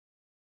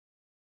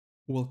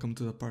Welcome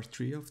to the part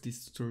 3 of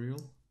this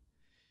tutorial.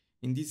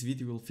 In this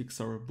video we'll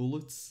fix our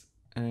bullets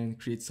and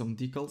create some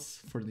decals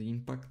for the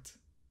impact.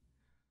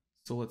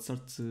 So let's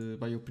start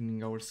by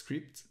opening our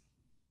script.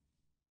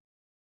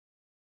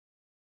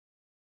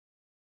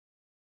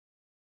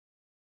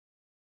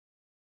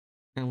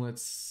 And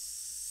let's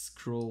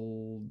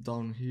scroll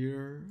down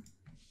here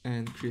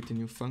and create a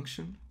new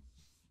function.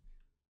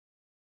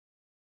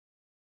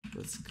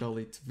 Let's call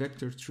it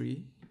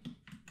vector3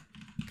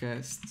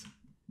 cast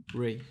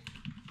ray.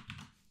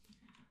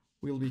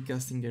 We'll be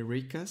casting a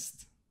ray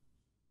cast.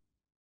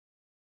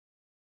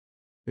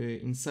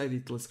 Inside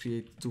it, let's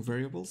create two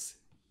variables.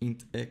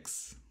 Int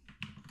x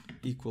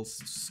equals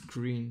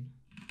screen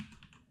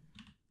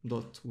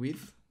dot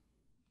width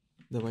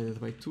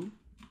divided by 2,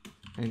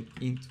 and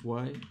int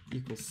y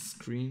equals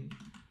screen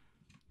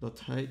dot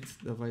height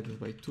divided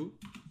by 2,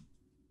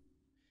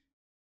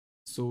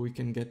 so we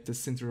can get the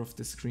center of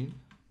the screen.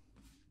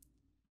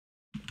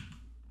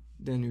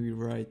 Then we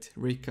write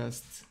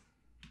raycast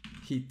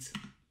hit,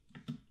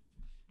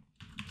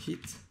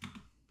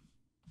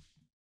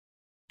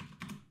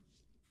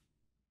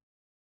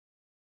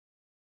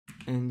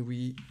 and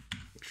we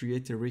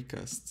create a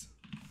raycast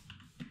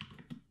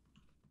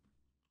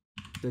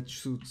that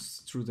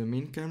shoots through the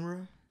main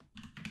camera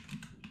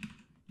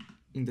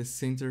in the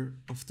center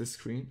of the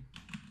screen,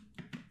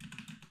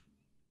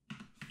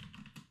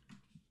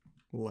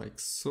 like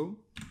so.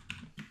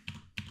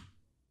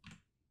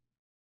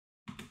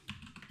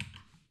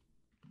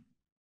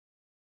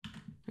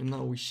 And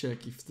now we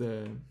check if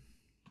the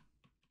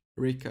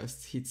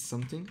raycast hits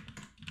something.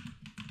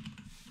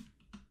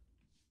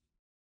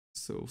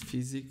 So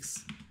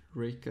physics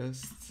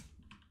raycast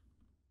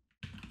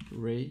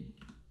ray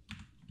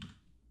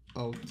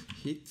out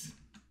hit.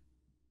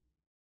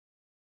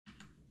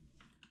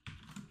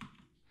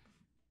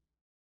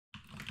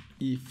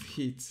 If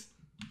hit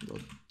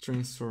dot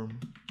transform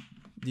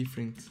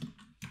different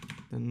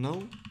than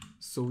null,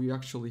 so we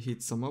actually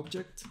hit some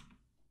object.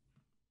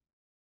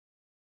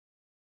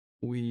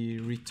 We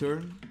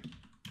return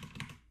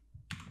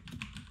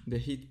the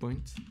hit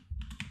point.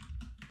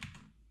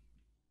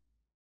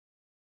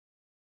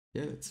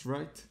 Yeah, that's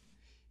right.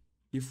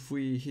 If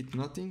we hit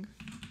nothing,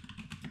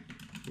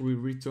 we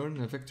return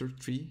a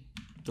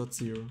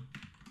vector3.0.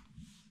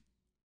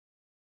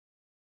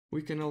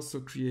 We can also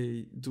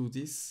do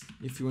this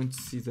if you want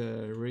to see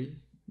the ray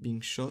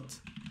being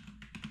shot.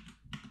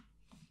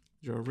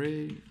 Draw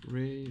ray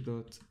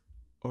dot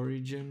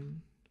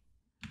origin,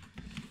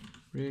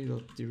 ray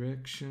dot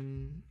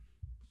direction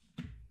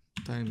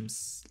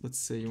times, let's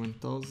say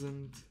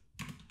 1000,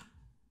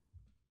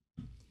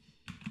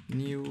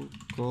 new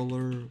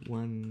color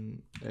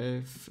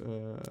 1f,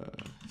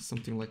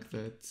 something like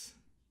that,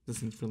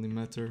 doesn't really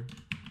matter.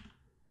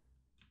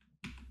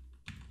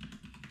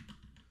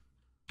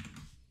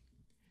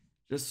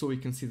 Just so we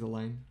can see the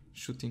line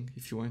shooting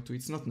if you want to.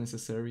 It's not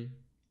necessary,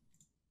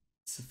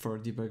 it's for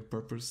debug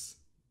purpose.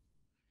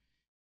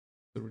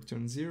 So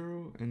return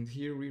 0, and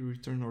here we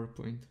return our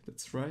point,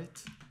 that's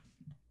right.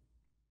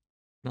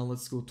 Now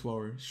let's go to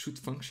our shoot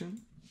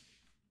function,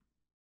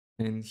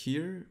 and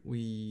here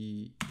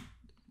we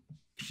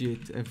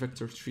create a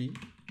vector3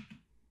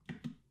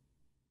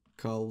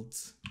 called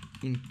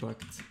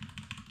impact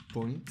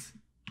point,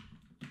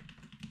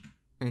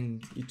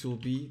 and it will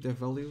be the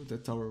value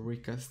that our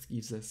raycast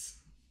gives us.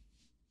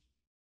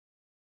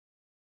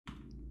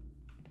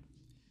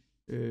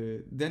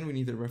 Then we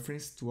need a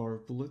reference to our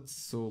bullets,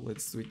 so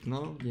let's do it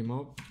now. Game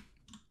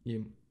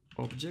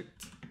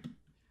object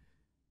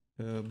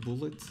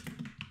bullet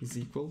is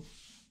equal,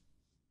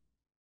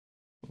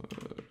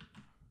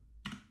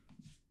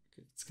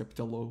 it's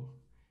capital O,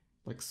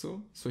 like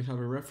so. So we have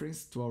a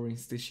reference to our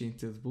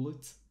instantiated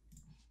bullet,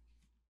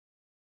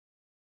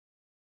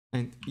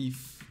 and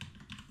if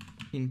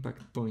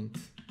impact point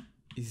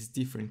is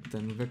different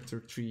than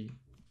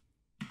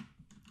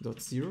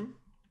vector3.0,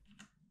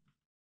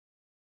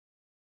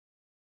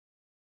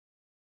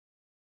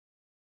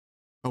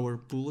 our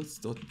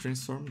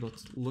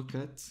bullets.transform.look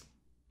at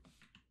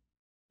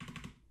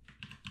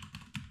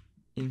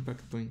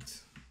impact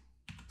point.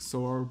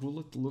 So our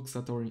bullet looks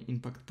at our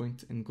impact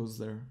point and goes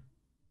there.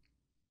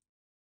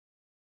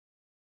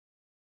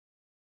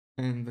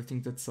 And I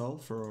think that's all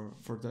for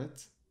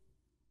that.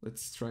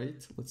 Let's try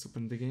it. Let's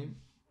open the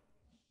game.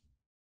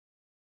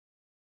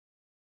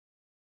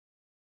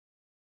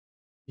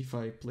 If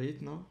I play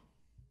it now,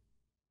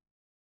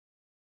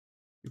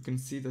 you can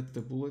see that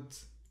the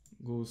bullet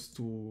goes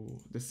to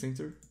the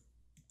center,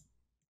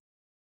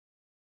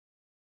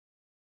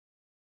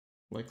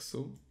 like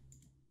so.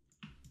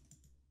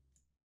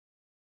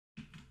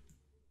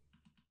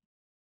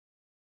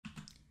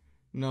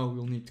 Now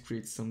we'll need to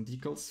create some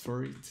decals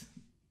for it,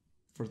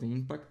 for the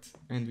impact,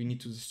 and we need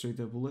to destroy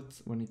the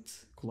bullet when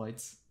it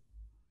collides.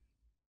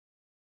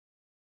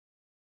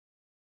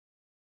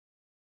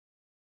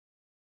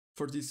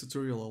 For this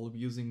tutorial I'll be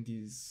using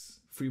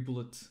these 3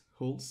 bullet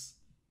holes,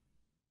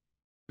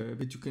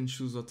 but you can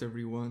choose whatever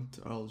you want.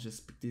 I'll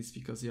just pick this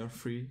because they are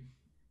free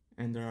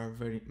and there are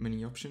very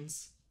many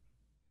options.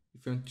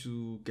 If you want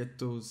to get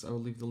those, I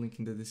will leave the link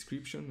in the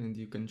description and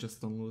you can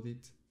just download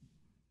it.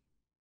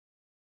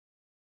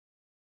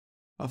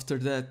 After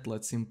that,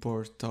 let's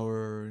import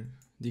our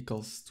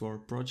decals to our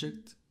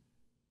project.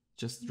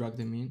 Just drag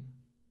them in.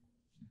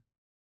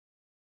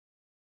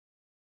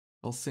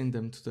 I'll send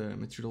them to the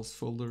materials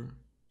folder.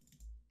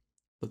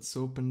 Let's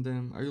open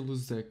them. I will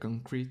use the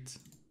concrete.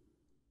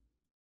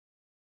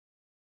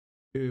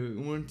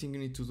 One thing you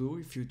need to do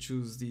if you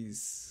choose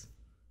these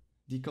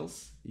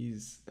decals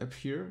is up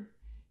here,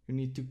 you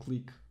need to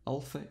click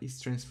alpha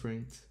is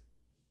transparent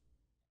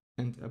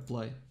and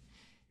apply.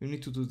 You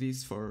need to do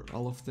this for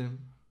all of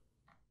them.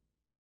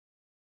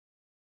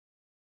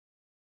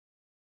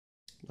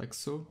 Like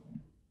so.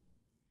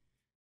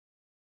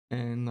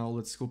 And now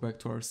let's go back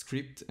to our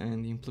script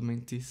and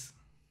implement this.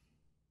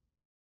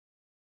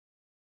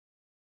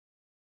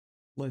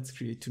 Let's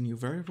create 2 new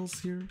variables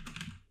here.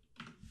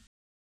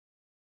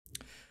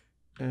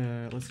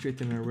 Let's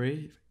create an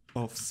array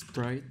of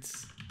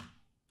sprites,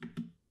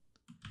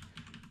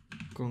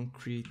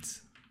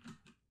 concrete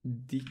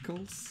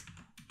decals,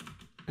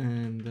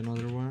 and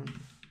another one,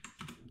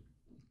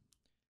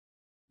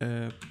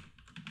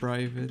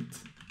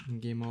 private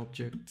game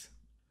object,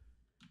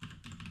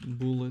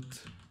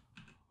 bullet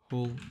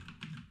hole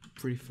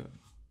prefab.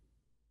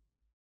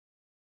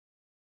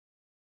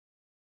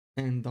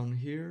 And down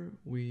here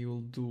we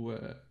will do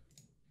a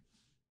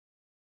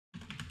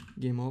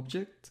game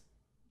object,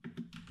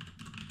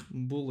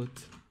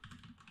 bullet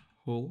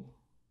hole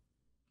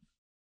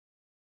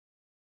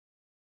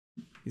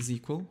is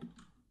equal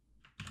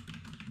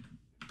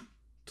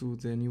to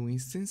the new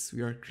instance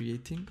we are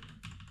creating,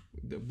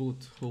 the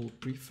bullet hole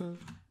prefab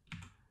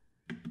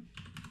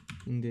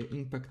in the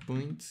impact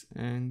point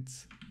and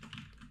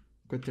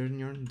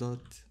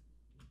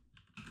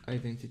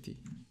quaternion.identity.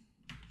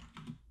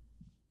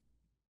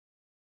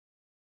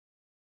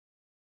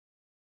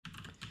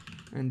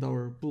 And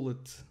our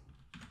bullet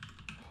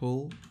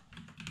hole,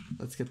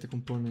 let's get the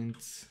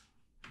component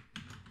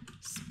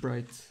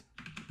sprite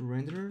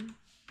renderer.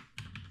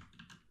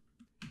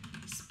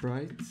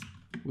 Sprite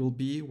will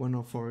be one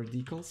of our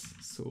decals,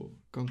 so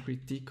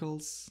concrete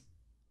decals,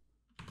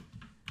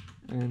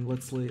 and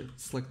let's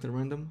select a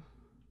random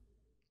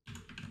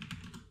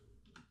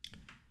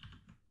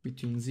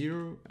between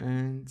 0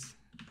 and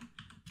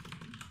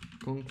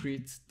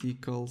concrete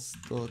decals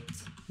dot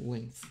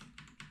length.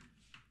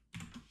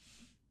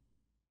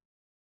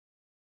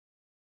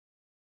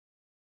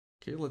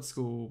 Okay, let's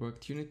go back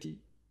to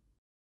Unity.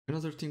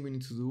 Another thing we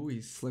need to do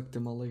is select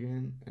them all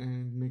again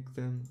and make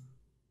them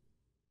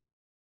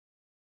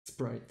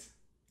sprite,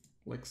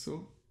 like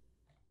so,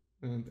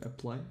 and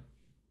apply.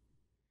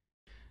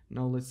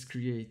 Now let's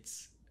create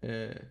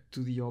a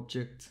 2D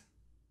object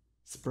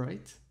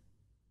sprite.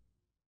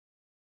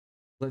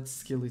 Let's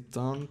scale it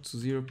down to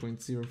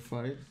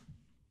 0.05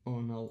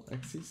 on all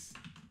axes,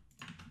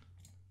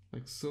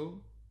 like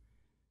so,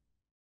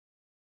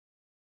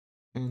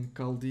 and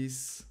call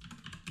this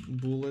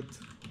bullet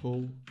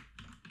hole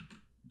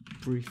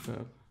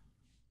prefab,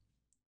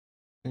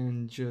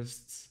 and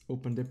just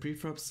open the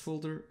prefabs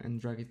folder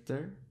and drag it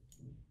there.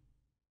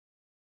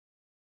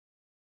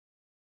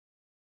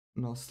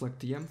 Now select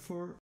the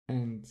M4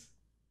 and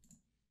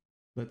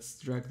let's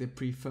drag the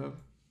prefab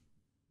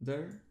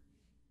there,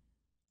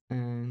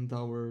 and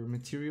our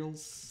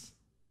materials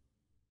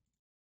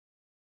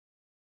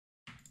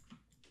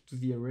to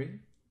the array,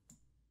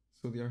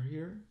 so they are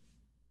here.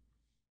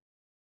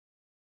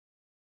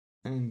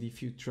 And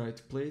if you try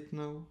to play it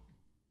now,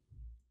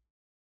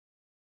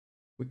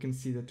 we can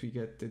see that we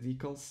get the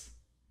decals.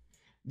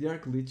 They are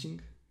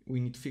glitching, we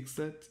need to fix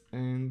that,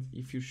 and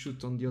if you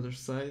shoot on the other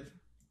side,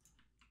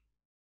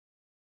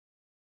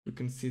 you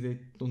can see they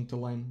don't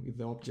align with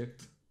the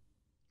object.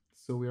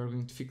 So we are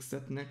going to fix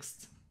that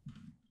next.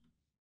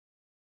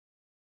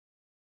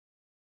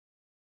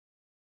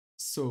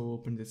 So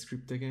open the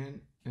script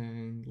again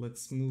and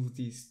let's move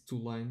these 2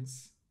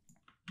 lines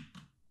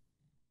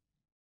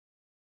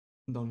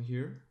down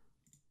here.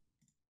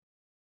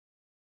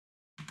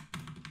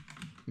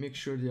 Make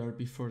sure they are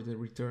before the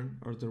return,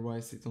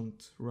 otherwise they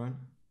don't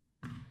run.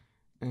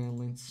 And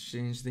let's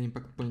change the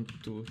impact point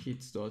to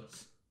hit.point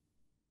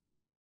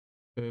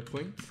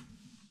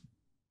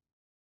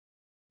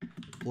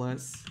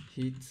plus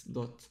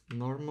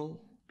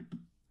hit.normal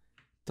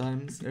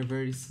times a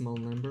very small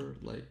number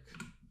like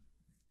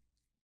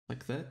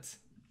that.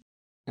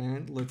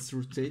 And let's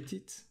rotate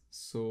it,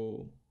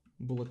 so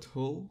bullet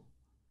hole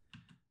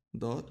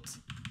dot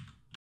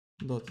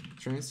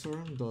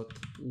transform dot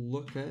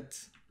look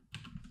at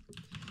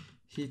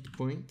hit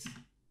point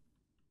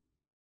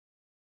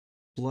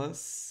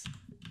plus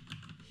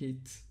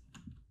hit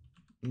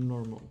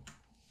normal,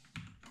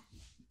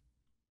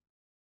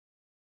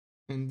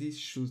 and this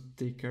should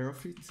take care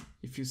of it.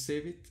 If you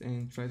save it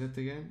and try that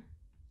again,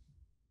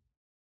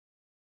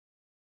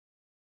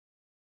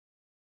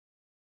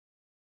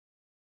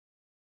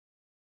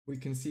 we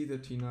can see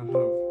that we now have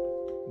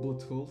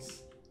bullet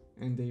holes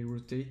and they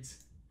rotate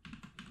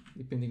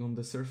depending on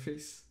the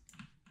surface.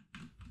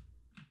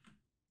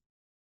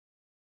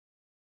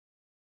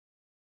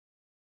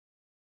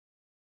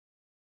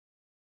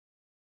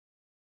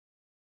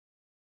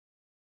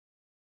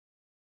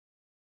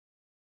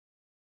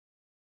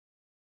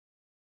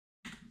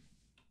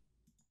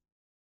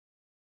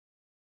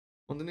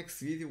 On the next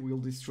video we'll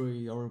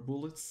destroy our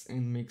bullets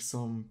and make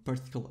some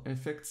particle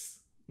effects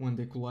when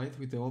they collide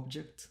with the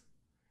object,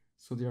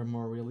 so they are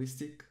more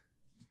realistic.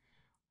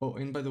 Oh,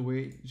 and by the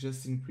way,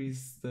 just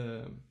increase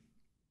the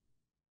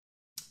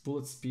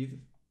bullet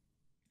speed.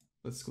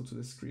 Let's go to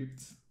the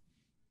script.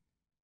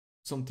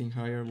 Something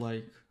higher,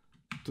 like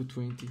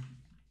 220,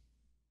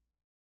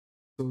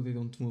 so they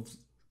don't move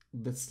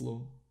that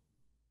slow.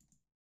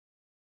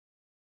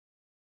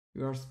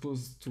 You are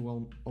supposed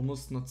to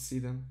almost not see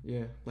them.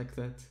 Yeah, like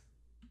that.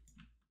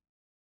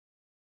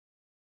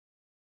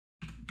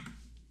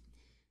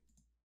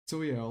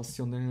 So yeah, I'll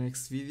see you on the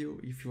next video.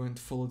 If you want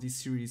to follow this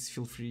series,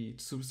 feel free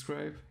to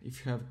subscribe.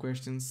 If you have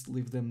questions,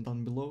 leave them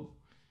down below.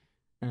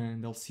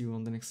 And I'll see you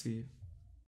on the next video.